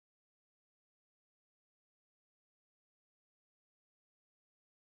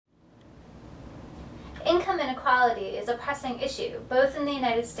income inequality is a pressing issue, both in the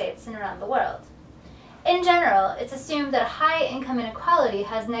United States and around the world. In general, it's assumed that high income inequality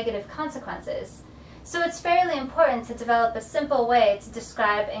has negative consequences, so it's fairly important to develop a simple way to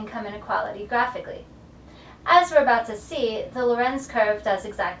describe income inequality graphically. As we're about to see, the Lorenz curve does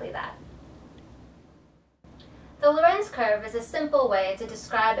exactly that. The Lorenz curve is a simple way to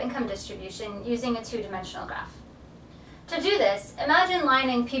describe income distribution using a two-dimensional graph. To do this, imagine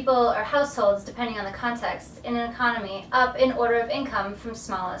lining people or households, depending on the context, in an economy up in order of income from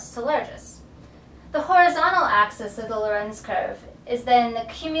smallest to largest. The horizontal axis of the Lorenz curve is then the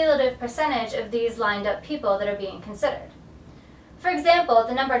cumulative percentage of these lined up people that are being considered. For example,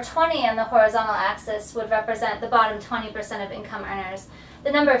 the number 20 on the horizontal axis would represent the bottom 20% of income earners.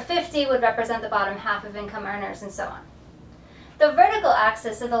 The number 50 would represent the bottom half of income earners, and so on. The vertical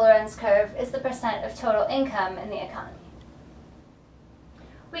axis of the Lorenz curve is the percent of total income in the economy.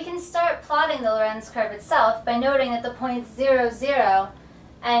 We can start plotting the Lorenz curve itself by noting that the points 0, 0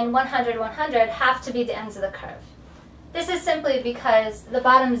 and 100, 100 have to be the ends of the curve. This is simply because the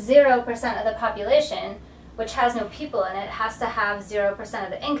bottom 0% of the population, which has no people in it, has to have 0% of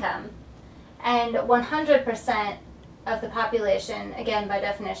the income, and 100% of the population, again by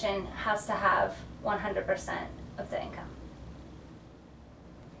definition, has to have 100% of the income.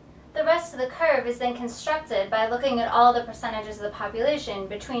 The rest of the curve is then constructed by looking at all the percentages of the population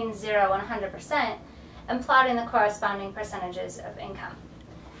between 0 and 100% and plotting the corresponding percentages of income.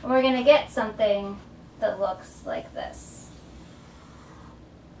 And we're going to get something that looks like this.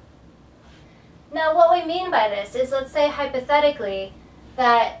 Now what we mean by this is, let's say hypothetically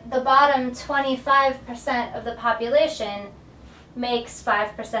that the bottom 25% of the population makes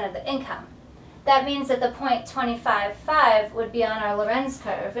 5% of the income. That means that the point 25.5 would be on our Lorenz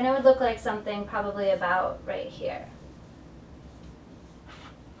curve, and it would look like something probably about right here.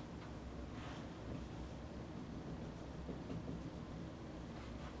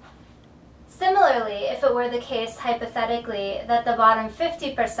 Similarly, if it were the case, hypothetically, that the bottom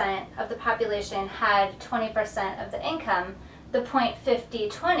 50% of the population had 20% of the income, the point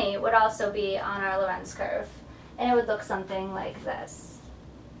 5020 would also be on our Lorenz curve, and it would look something like this.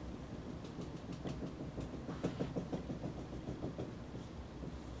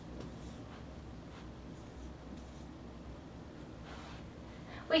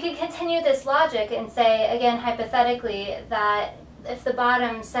 We could continue this logic and say, again hypothetically, that if the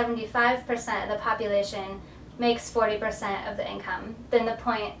bottom 75% of the population makes 40% of the income, then the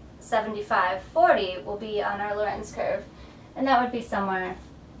point 7540 will be on our Lorenz curve, and that would be somewhere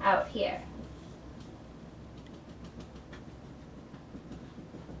out here.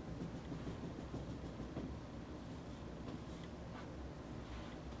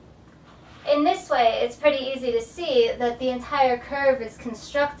 In this way, it's pretty easy to see that the entire curve is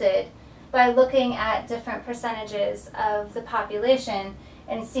constructed by looking at different percentages of the population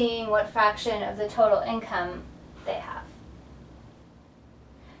and seeing what fraction of the total income they have.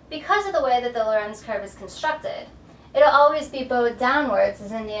 Because of the way that the Lorenz curve is constructed, it'll always be bowed downwards,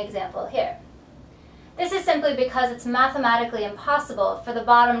 as in the example here. This is simply because it's mathematically impossible for the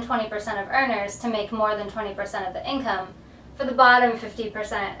bottom 20% of earners to make more than 20% of the income, for the bottom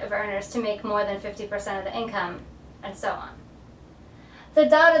 50% of earners to make more than 50% of the income, and so on. The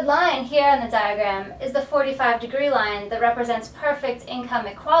dotted line here on the diagram is the 45-degree line that represents perfect income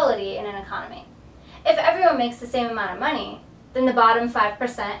equality in an economy. If everyone makes the same amount of money, then the bottom 5%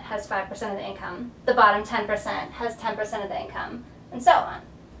 has 5% of the income, the bottom 10% has 10% of the income, and so on.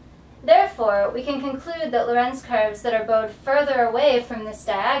 Therefore, we can conclude that Lorenz curves that are bowed further away from this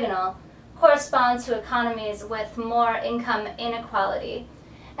diagonal correspond to economies with more income inequality,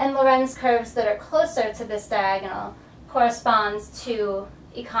 and Lorenz curves that are closer to this diagonal corresponds to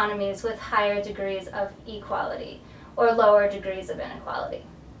economies with higher degrees of equality or lower degrees of inequality.